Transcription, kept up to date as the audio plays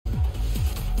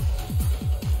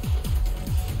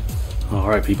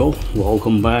Alright people,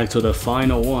 welcome back to the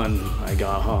final one. I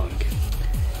got Hunk.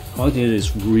 Hunk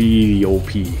is really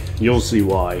OP. You'll see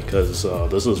why, because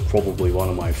this is probably one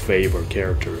of my favorite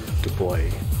characters to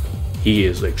play. He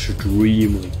is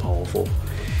extremely powerful.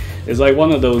 It's like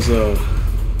one of those,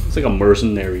 it's like a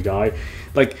mercenary guy.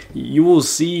 Like, you will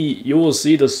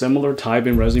see the similar type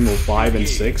in Resident Evil 5 and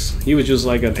 6. He was just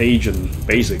like an agent,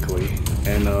 basically.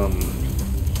 And,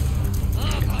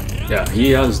 yeah, he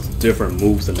has different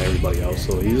moves than everybody else,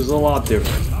 so he's a lot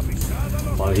different.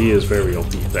 But he is very OP.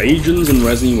 The agents in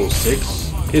Resident Evil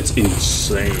 6, it's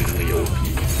insanely OP.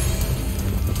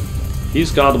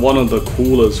 He's got one of the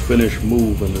coolest finish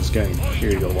moves in this game.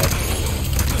 Here you go, watch.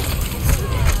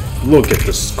 Look at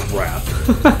this crap.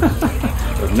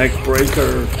 The neck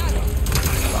breaker.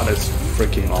 That is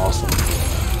freaking awesome.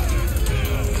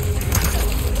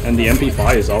 And the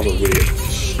MP5 is also really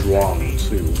strong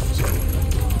too. So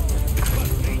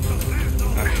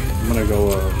I'm gonna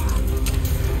go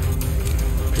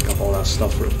pick up all that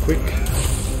stuff real quick.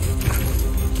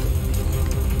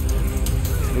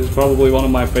 He's probably one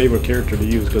of my favorite characters to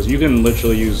use because you can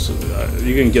literally use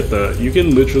you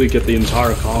can literally get the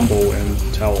entire combo and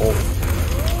tell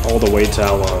all the way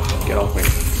till get off me.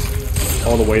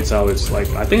 All the way till it's like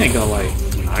I think I got like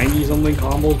 90 something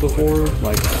combos before.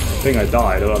 Like I think I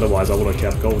died, otherwise I would have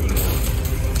kept going.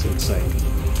 It's insane.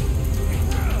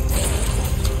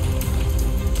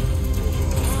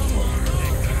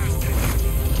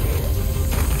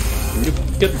 You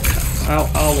get out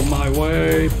of my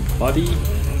way, buddy.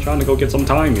 I'm trying to go get some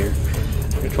time here.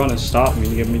 You're trying to stop me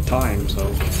and give me time, so.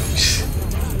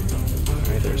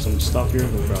 Alright, there's some stuff here.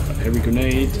 We'll drop a heavy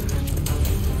grenade.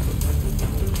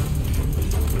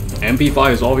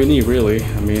 MP5 is all you need, really.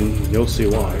 I mean, you'll see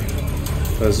why.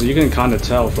 Because you can kind of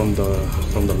tell from the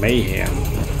mayhem.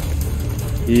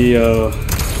 He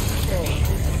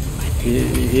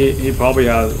probably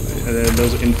has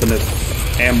those infinite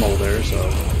ammo there, so.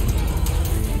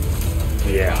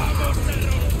 Yeah,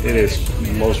 it is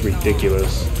most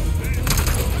ridiculous.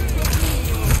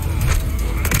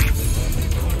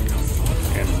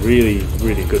 And really,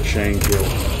 really good chain kill.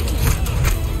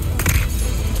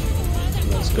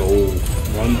 Let's go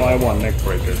one by one, neck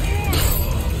breaker.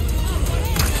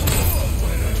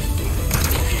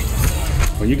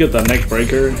 When you get that neck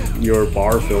breaker, your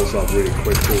bar fills up really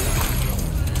quick too.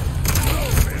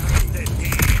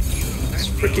 It's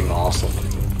freaking awesome.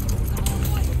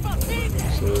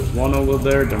 So there's one over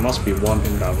there, there must be one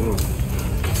in that room.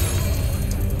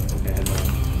 And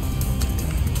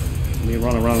let me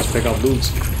run around and pick up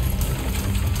loot.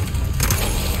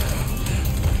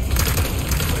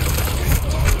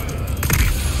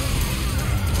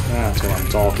 That's what I'm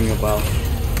talking about.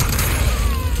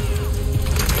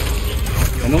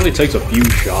 It only takes a few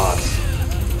shots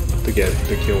to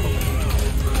kill them.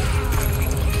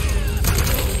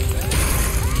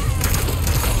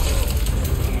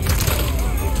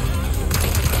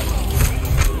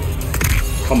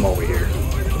 Come over here.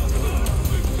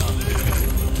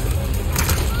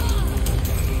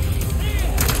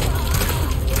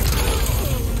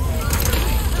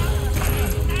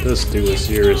 This dude is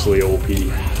seriously OP.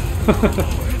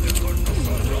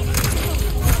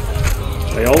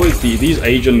 They always these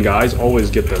Asian guys always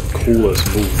get the coolest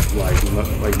moves, like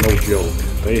no joke.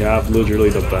 They have literally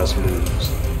the best moves.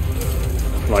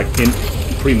 Like in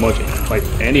pretty much like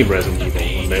any Resident Evil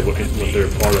when they're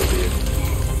part of the.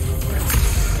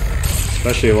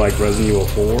 Especially like Resident Evil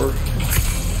 4.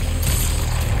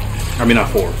 I mean not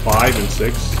 4, 5 and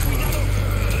 6.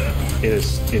 It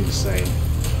is insane.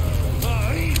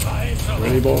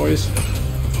 Ready boys?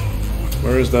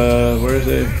 Where is it? Oh,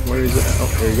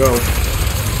 here you go.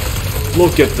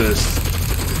 Look at this.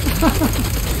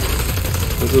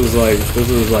 This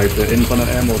is like the infinite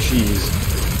ammo cheese.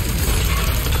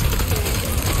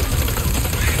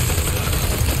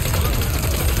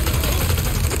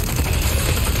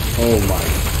 Oh my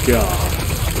god.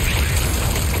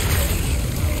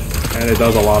 And it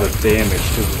does a lot of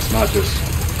damage too. It's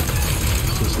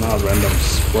not random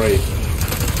spray.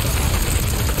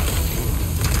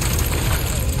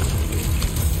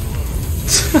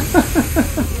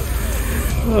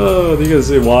 Oh, you can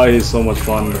see why he's so much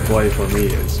fun to play for me.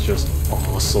 It's just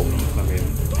awesome. I mean,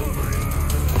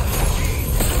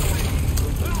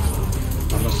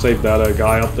 I'm gonna save that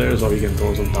guy up there so he can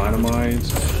throw some dynamite.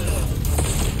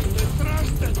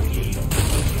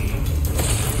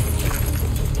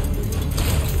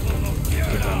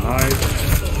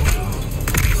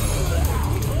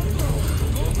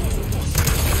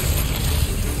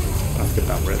 Let's get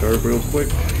that red herb real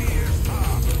quick.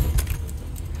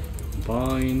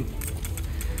 Fine.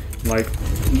 Like,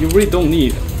 you really don't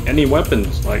need any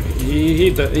weapons. Like, he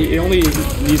only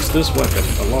needs this weapon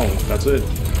alone. That's it.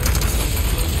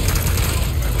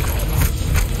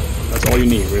 That's all you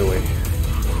need, really.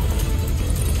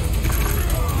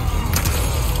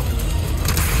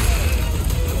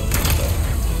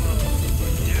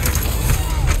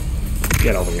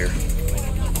 Get over here.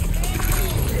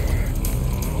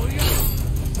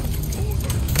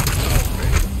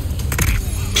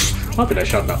 How did I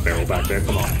shot that barrel back there?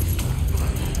 Come on.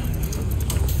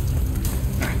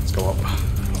 Alright, let's go up.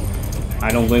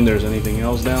 I don't think there's anything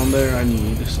else down there I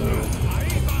need, so...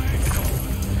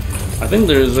 I think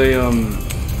there's a,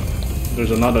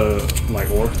 there's another, like,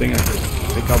 orb thing I could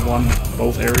pick up on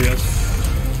both areas.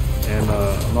 And,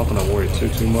 I'm not gonna worry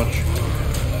too much.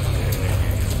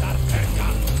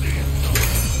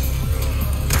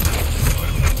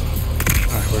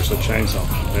 Alright, where's the chainsaw?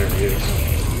 There he is.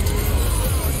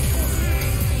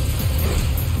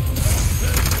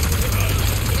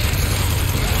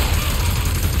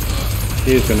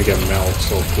 He's gonna get melted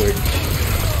so quick.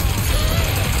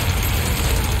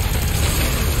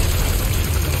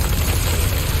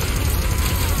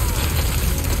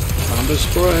 Time to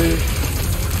spray.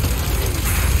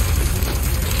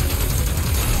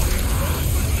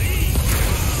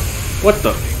 What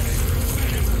the?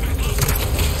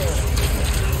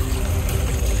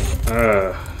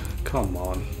 Come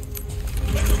on.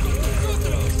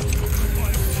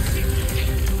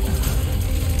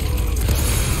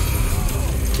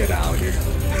 Get out of here.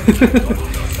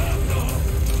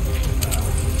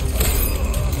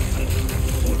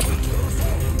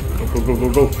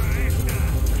 Go.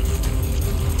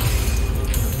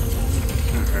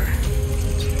 Okay.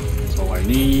 That's all I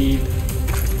need.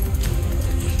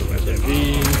 Some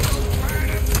SMGs.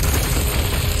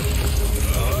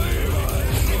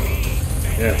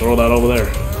 Yeah, throw that over there.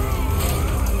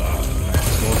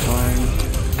 More time.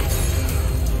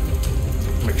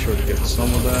 Make sure to get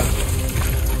some of that.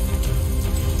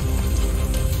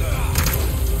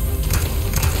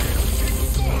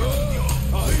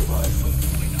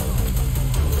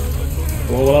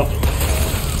 Blow it up.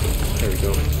 There we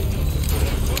go.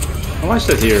 I might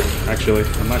sit here, actually.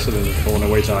 I might sit in the corner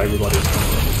and wait till everybody's coming.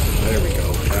 There we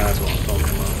go. That's what I'm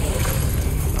talking about.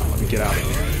 Now, let me get out of here.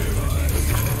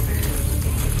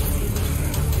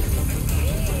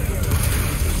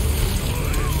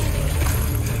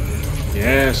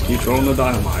 Yes, keep throwing the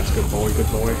dynamites. Good boy, good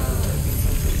boy.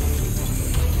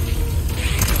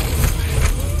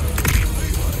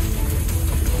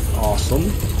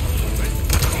 Awesome.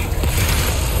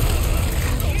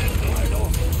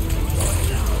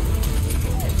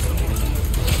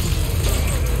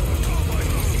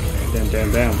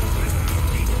 Damn.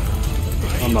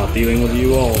 I'm not dealing with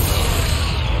you all.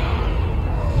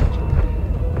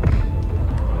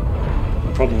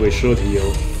 I probably should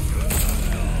heal.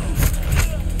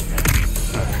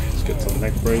 Alright, let's get some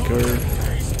neck breaker.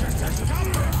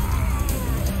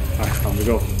 Alright, time to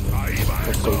go.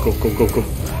 Go.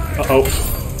 Uh-oh.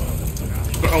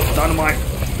 Dynamite.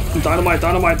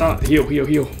 Heal.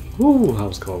 Ooh, that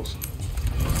was close.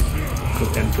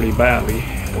 Could end pretty badly.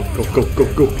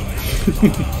 Go.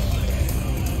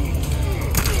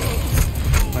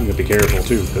 I'm gonna be careful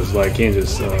too, because like can't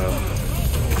just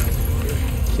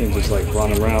like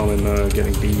run around and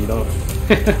getting beat up.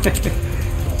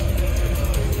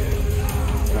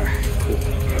 Alright, cool.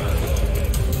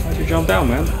 Why'd you jump down,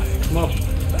 man? Come up.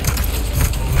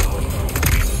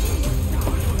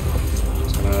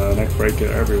 Just gonna neck break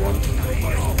it, everyone.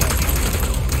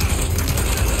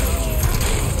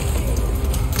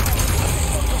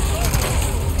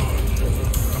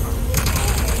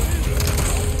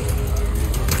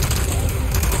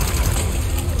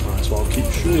 Keep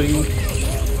shooting.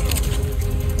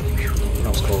 That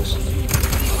was close.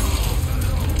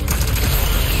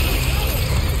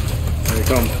 There you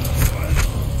come.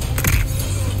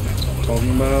 That's what I'm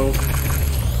talking about.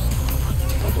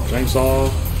 Double chainsaw.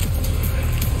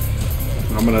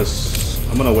 I'm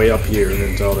gonna wait up here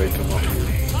until they come up here.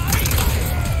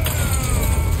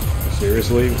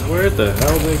 Seriously? Where the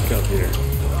hell did they come here?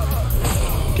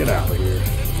 Get out of here.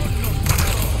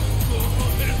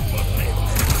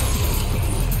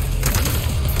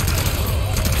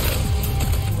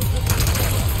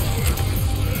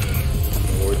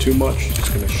 Too much,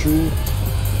 just gonna shoot.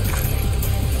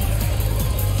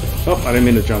 Oh, I didn't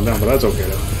mean to jump down, but that's okay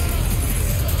though.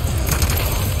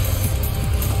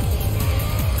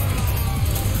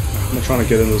 I'm trying to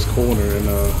get in this corner and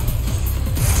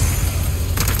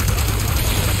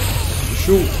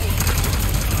shoot.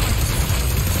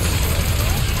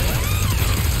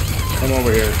 Come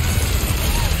over here.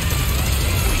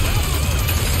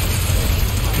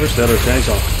 Where's the other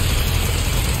chainsaw?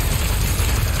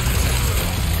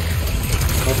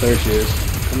 Oh, there she is.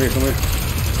 Come here, come here.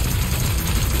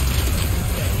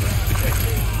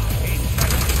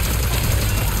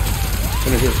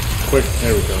 Finish it. Quick.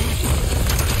 There we go.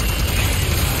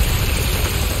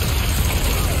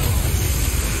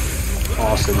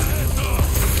 Awesome.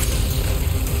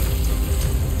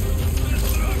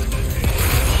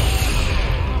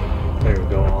 There we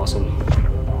go. Awesome.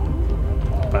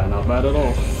 Bad, not bad at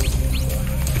all.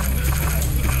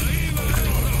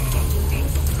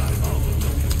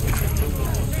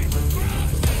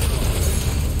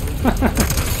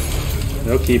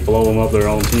 They'll keep blowing up their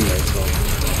own teammates, so.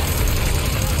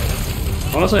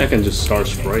 Honestly, I can just start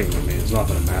spraying. I mean, it's not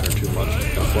gonna matter too much.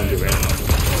 Got plenty of ammo.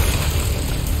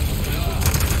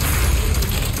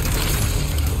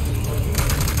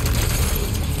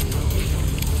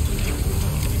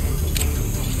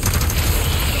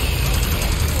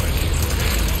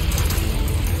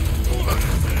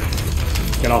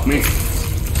 Get off me.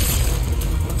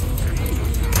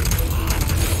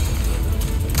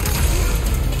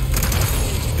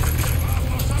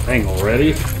 Dang,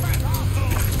 already?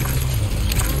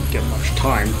 Don't get much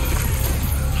time.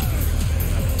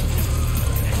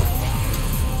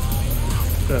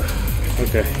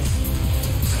 Okay.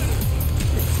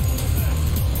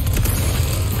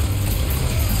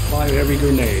 Fire heavy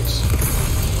grenades.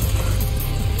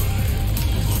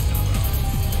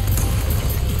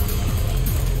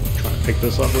 Try to pick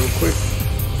this up real quick.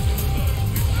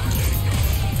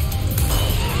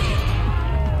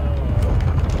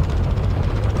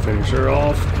 Finish her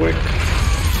off quick.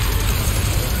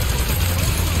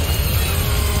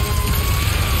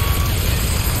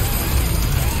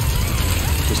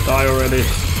 Just die already.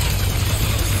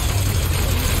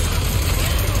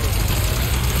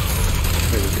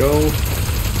 There we go.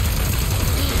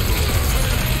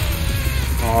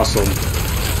 Awesome.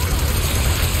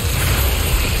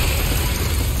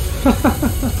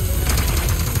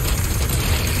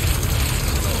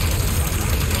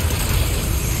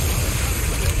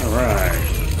 Alright.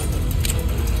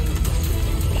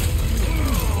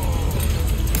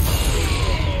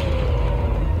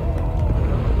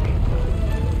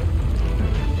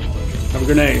 Have a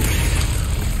grenade.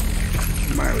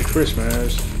 Merry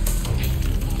Christmas.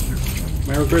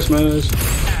 Merry Christmas.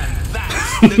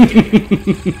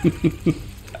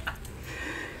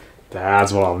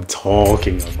 That's what I'm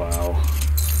talking about.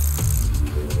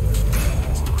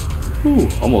 Ooh,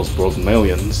 almost broke a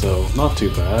million, so not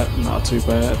too bad, not too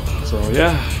bad. So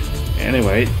yeah,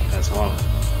 anyway, that's Hunk.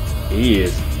 He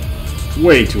is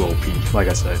way too OP, like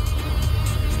I said.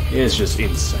 It's just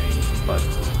insane. But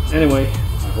anyway,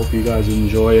 I hope you guys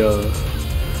enjoy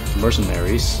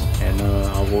Mercenaries, and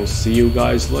I will see you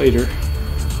guys later.